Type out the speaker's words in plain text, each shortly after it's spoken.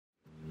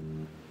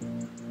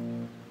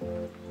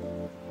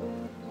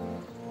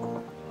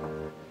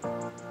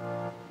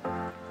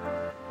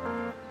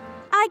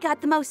got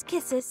the most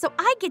kisses, so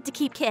I get to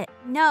keep Kit.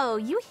 No,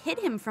 you hid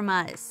him from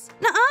us.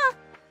 Nuh-uh.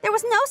 There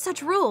was no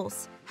such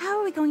rules. How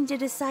are we going to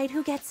decide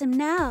who gets him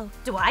now?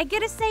 Do I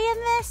get a say in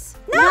this?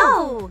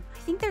 No! I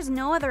think there's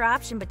no other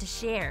option but to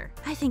share.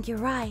 I think you're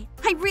right.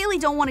 I really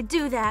don't want to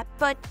do that,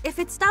 but if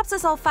it stops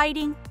us all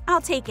fighting,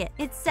 I'll take it.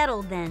 It's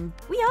settled then.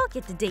 We all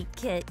get to date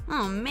Kit.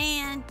 Oh,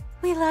 man.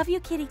 We love you,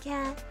 kitty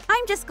cat.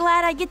 I'm just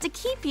glad I get to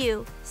keep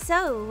you.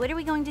 So, what are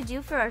we going to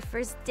do for our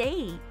first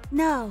date?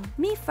 No,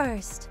 me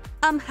first.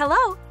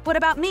 Hello? What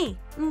about me?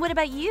 What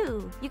about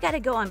you? You gotta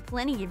go on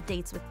plenty of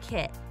dates with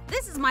Kit.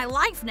 This is my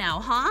life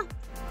now, huh?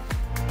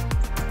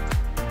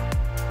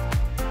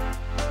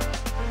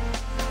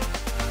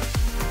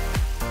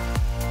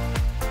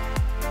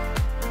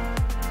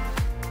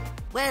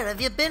 Where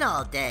have you been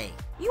all day?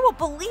 You won't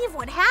believe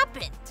what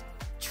happened.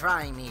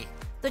 Try me.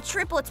 The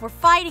triplets were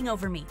fighting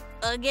over me,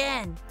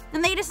 again.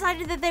 And they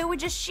decided that they would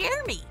just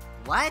share me.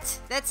 What?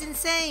 That's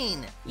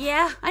insane.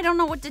 Yeah, I don't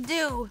know what to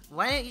do.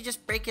 Why don't you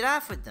just break it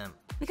off with them?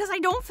 Because I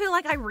don't feel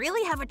like I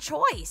really have a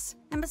choice.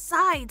 And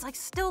besides, I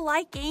still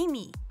like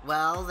Amy.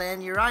 Well, then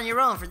you're on your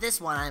own for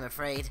this one, I'm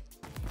afraid.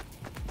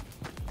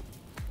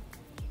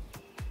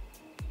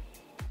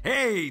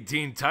 Hey,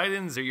 Teen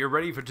Titans, are you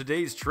ready for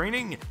today's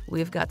training?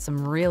 We've got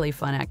some really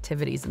fun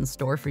activities in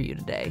store for you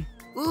today.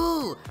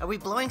 Ooh, are we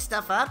blowing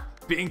stuff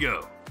up?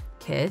 Bingo!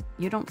 Kit,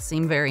 you don't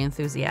seem very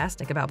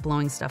enthusiastic about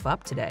blowing stuff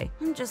up today.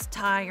 I'm just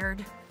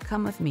tired.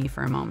 Come with me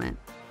for a moment.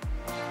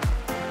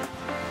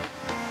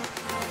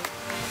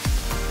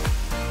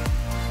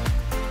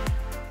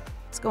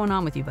 What's going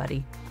on with you,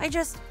 buddy?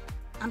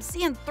 I'm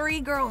seeing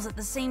 3 girls at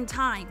the same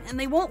time, and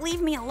they won't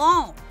leave me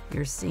alone.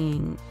 You're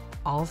seeing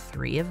all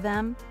 3 of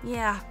them?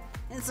 Yeah,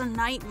 it's a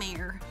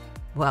nightmare.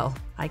 Well,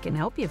 I can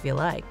help you if you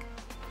like.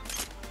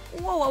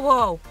 Whoa, whoa,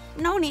 whoa.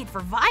 No need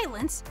for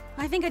violence.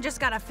 I think I just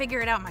gotta figure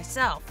it out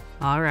myself.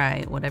 All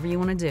right, whatever you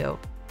want to do.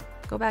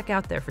 Go back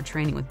out there for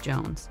training with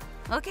Jones.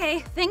 Okay,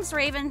 thanks,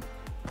 Raven.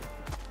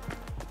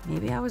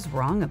 Maybe I was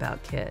wrong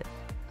about Kit.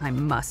 I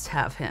must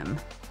have him.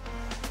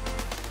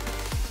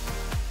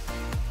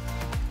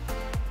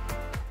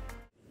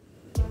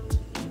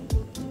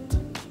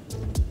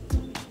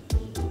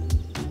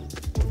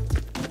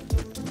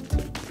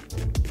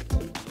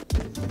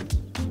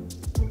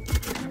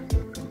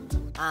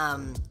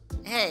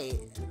 Hey,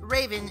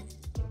 Raven,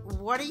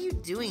 what are you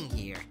doing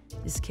here?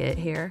 Is Kit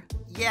here?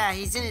 Yeah,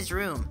 he's in his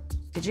room.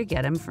 Could you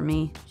get him for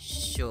me?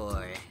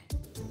 Sure.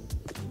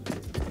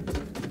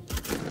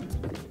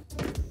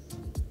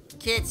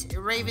 Kit,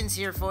 Raven's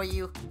here for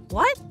you.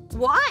 What?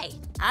 Why?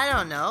 I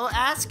don't know,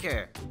 ask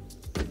her.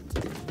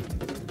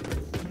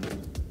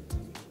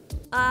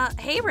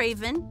 Hey,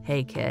 Raven.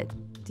 Hey, Kit.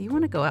 Do you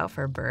want to go out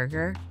for a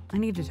burger? I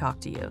need to talk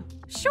to you.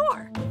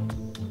 Sure.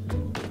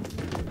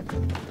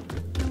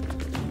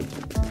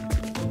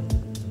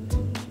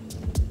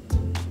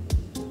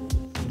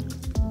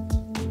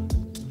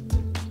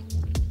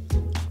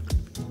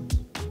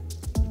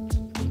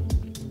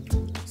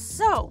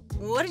 So,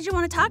 what did you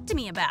want to talk to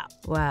me about?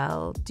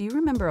 Well, do you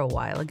remember a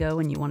while ago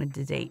when you wanted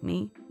to date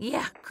me?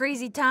 Yeah,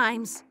 crazy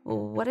times.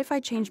 What if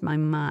I changed my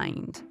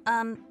mind?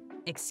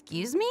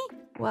 Excuse me?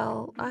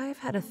 Well, I've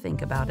had to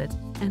think about it,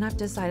 and I've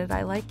decided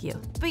I like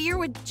you. But you're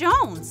with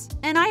Jones,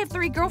 and I have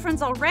 3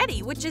 girlfriends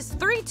already, which is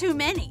 3 too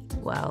many.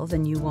 Well,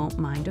 then you won't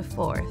mind a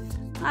 4th.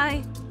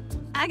 I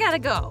gotta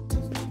go.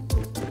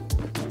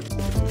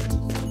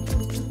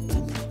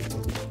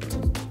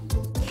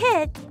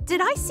 Kit,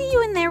 did I see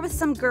you in there with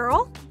some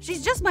girl?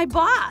 She's just my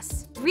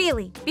boss.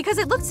 Really? Because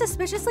it looked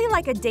suspiciously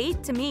like a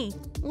date to me.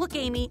 Look,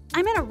 Amy,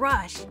 I'm in a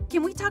rush.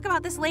 Can we talk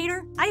about this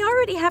later? I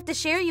already have to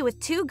share you with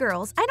 2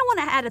 girls. I don't want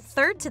to add a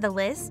 3rd to the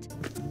list.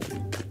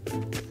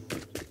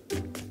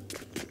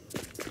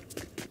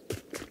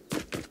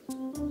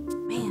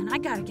 Man, I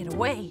gotta get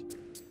away.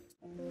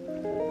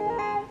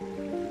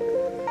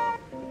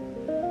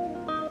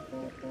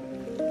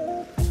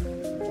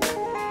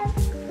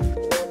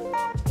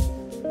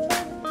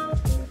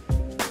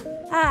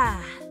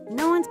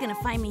 No one's gonna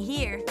find me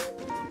here.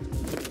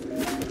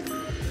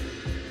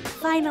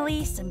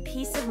 Finally, some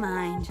peace of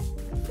mind.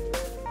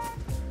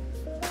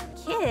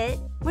 Kit,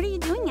 what are you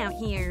doing out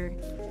here?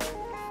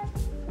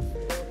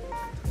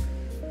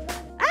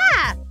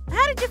 Ah!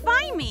 How did you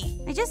find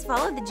me? I just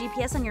followed the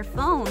GPS on your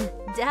phone.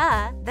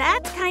 Duh.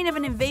 That's kind of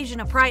an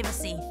invasion of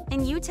privacy.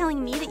 And you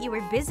telling me that you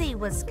were busy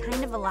was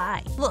kind of a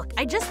lie. Look,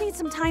 I just need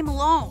some time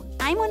alone.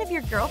 I'm one of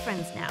your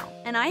girlfriends now,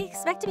 and I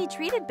expect to be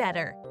treated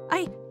better.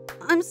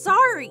 I'm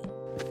sorry.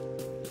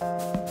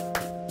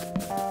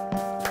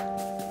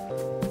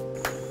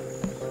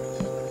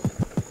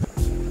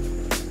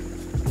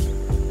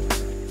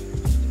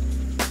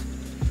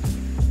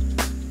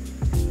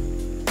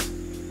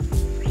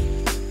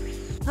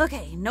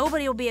 Okay,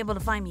 nobody will be able to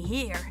find me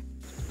here.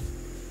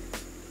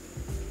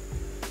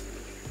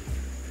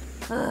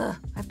 I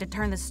have to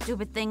turn this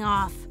stupid thing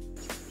off.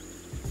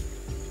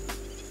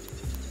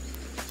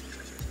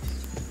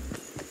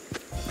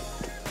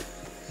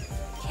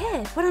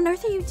 Kit, what on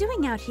earth are you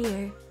doing out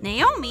here?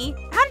 Naomi,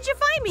 how did did you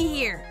find me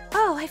here?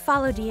 Oh, I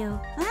followed you.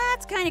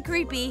 That's kind of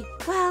creepy.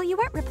 Well, you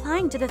weren't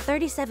replying to the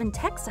 37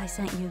 texts I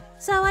sent you,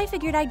 so I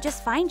figured I'd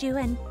just find you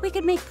and we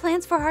could make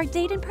plans for our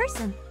date in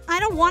person.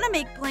 I don't want to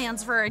make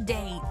plans for a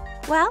date.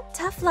 Well,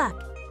 tough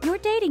luck. You're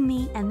dating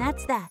me, and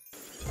that's that.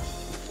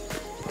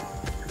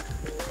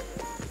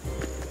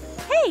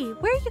 Hey,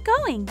 where are you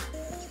going?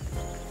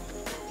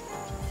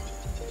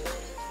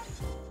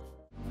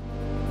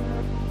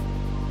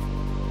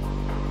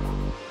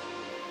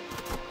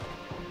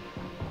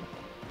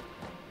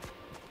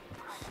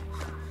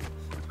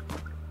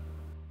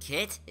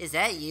 Kit, is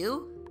that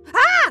you?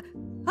 Ah!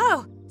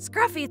 Oh,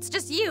 Scruffy, it's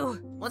just you.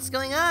 What's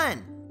going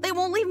on? They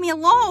won't leave me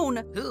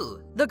alone.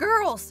 Who? The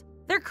girls.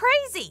 They're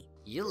crazy.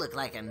 You look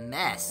like a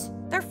mess.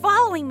 They're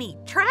following me,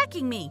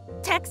 tracking me,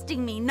 texting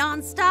me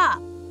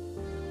nonstop.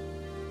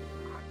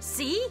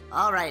 See?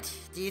 All right,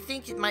 do you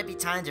think it might be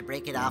time to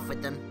break it off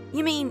with them?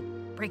 You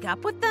mean break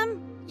up with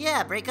them?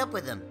 Yeah, break up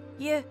with them.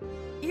 You're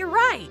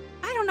right.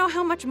 I don't know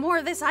how much more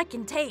of this I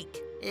can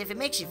take. If it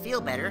makes you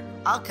feel better,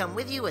 I'll come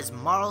with you as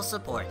moral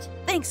support.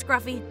 Thanks,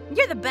 Scruffy.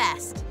 You're the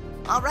best.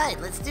 All right,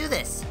 let's do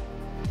this.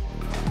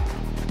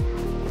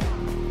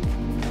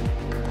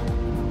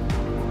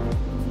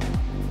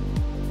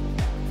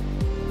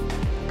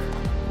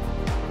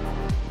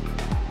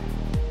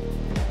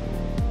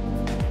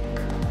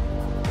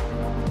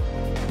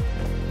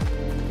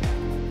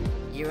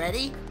 You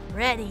ready?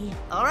 Ready.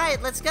 All right,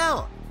 let's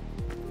go.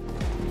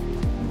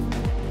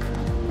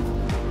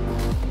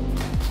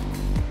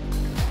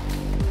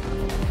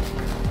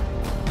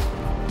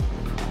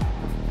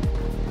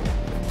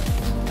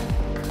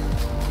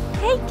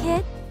 Hey,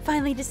 kid.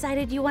 Finally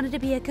decided you wanted to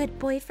be a good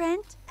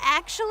boyfriend?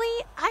 Actually,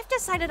 I've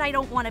decided I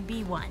don't want to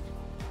be one.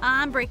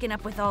 I'm breaking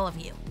up with all of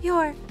you.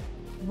 You're...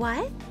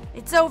 what?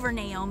 It's over,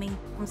 Naomi.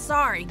 I'm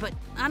sorry, but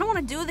I don't want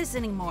to do this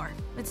anymore.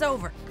 It's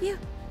over. You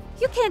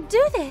can't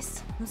do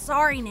this. I'm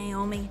sorry,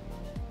 Naomi.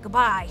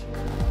 Goodbye.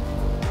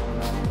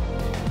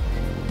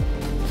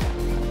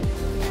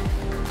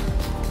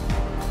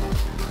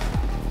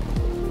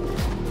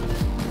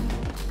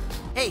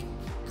 Hey,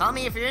 call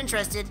me if you're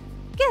interested.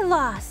 Get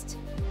lost.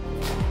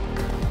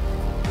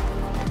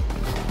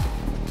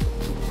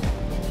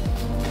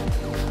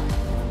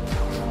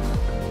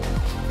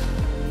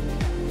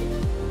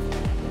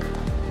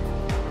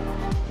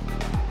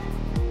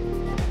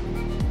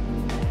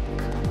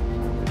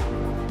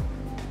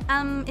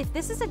 If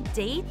this is a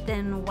date,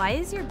 then why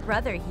is your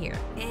brother here?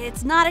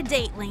 It's not a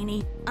date,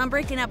 Lainey. I'm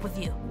breaking up with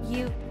you.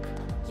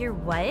 You're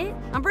what?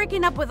 I'm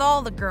breaking up with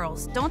all the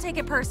girls. Don't take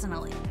it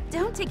personally.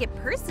 Don't take it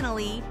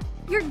personally.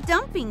 You're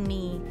dumping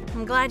me.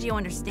 I'm glad you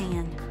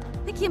understand.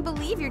 I can't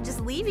believe you're just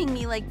leaving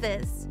me like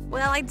this.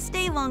 Well, I'd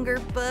stay longer,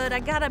 but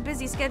I got a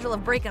busy schedule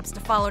of breakups to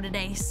follow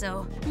today,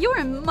 so... You're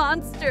a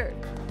monster.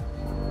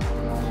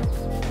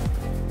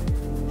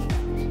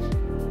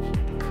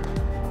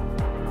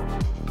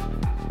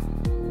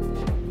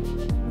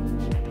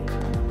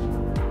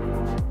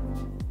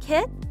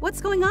 Kit,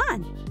 what's going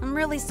on? I'm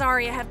really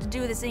sorry I have to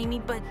do this, Amy,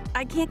 but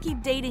I can't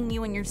keep dating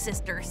you and your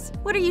sisters.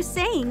 What are you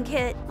saying,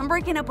 Kit? I'm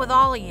breaking up with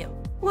all of you.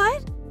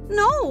 What?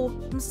 No,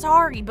 I'm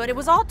sorry, but it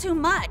was all too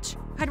much.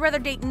 I'd rather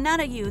date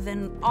none of you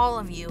than all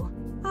of you.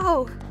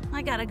 Oh,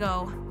 I gotta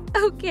go.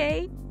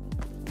 Okay.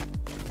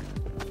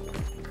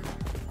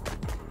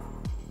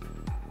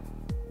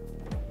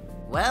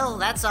 Well,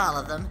 that's all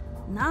of them.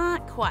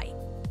 Not quite.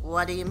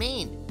 What do you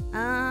mean?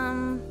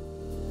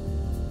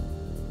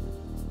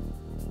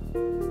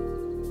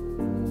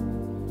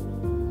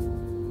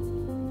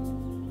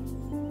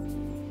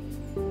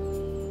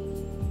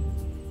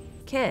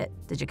 Kit,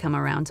 did you come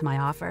around to my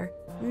offer?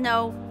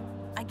 No.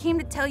 I came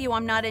to tell you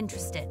I'm not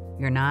interested.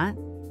 You're not?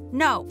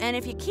 No, and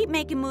if you keep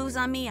making moves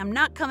on me, I'm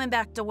not coming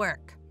back to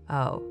work.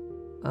 Oh,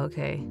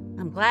 okay.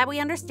 I'm glad we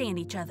understand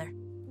each other.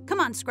 Come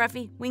on,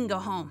 Scruffy, we can go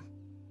home.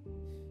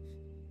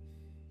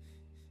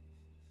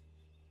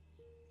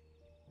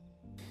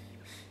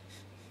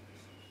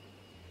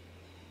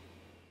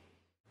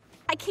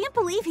 I can't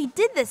believe he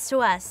did this to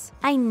us.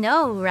 I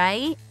know,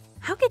 right?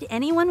 How could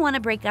anyone want to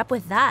break up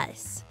with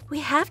us? We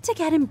have to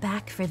get him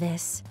back for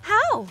this.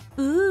 How?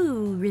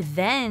 Ooh,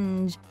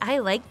 revenge. I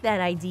like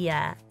that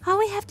idea. All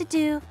we have to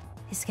do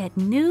is get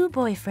new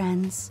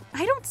boyfriends.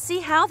 I don't see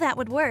how that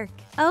would work.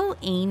 Oh,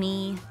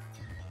 Amy,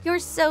 you're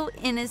so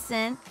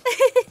innocent.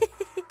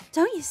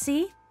 Don't you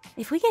see?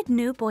 If we get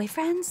new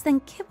boyfriends, then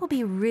Kit will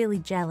be really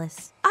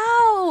jealous.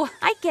 Oh,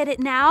 I get it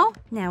now.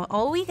 Now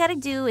all we gotta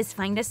do is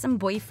find us some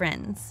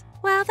boyfriends.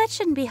 Well, that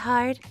shouldn't be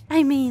hard.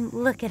 I mean,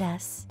 look at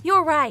us.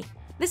 You're right.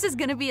 This is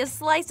gonna be a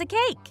slice of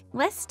cake.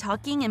 Less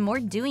talking and more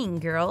doing,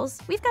 girls.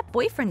 We've got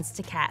boyfriends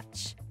to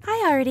catch.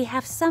 I already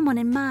have someone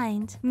in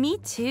mind. Me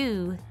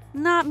too.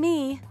 Not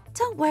me.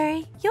 Don't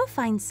worry, you'll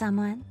find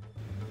someone.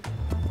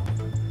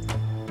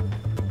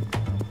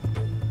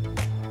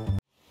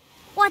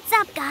 What's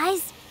up,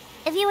 guys?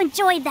 If you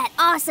enjoyed that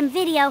awesome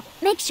video,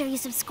 make sure you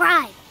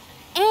subscribe.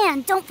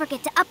 And don't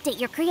forget to update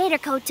your creator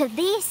code to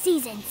these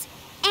seasons.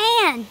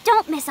 And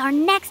don't miss our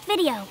next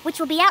video, which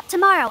will be out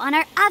tomorrow on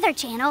our other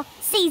channel,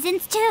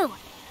 Seasons 2.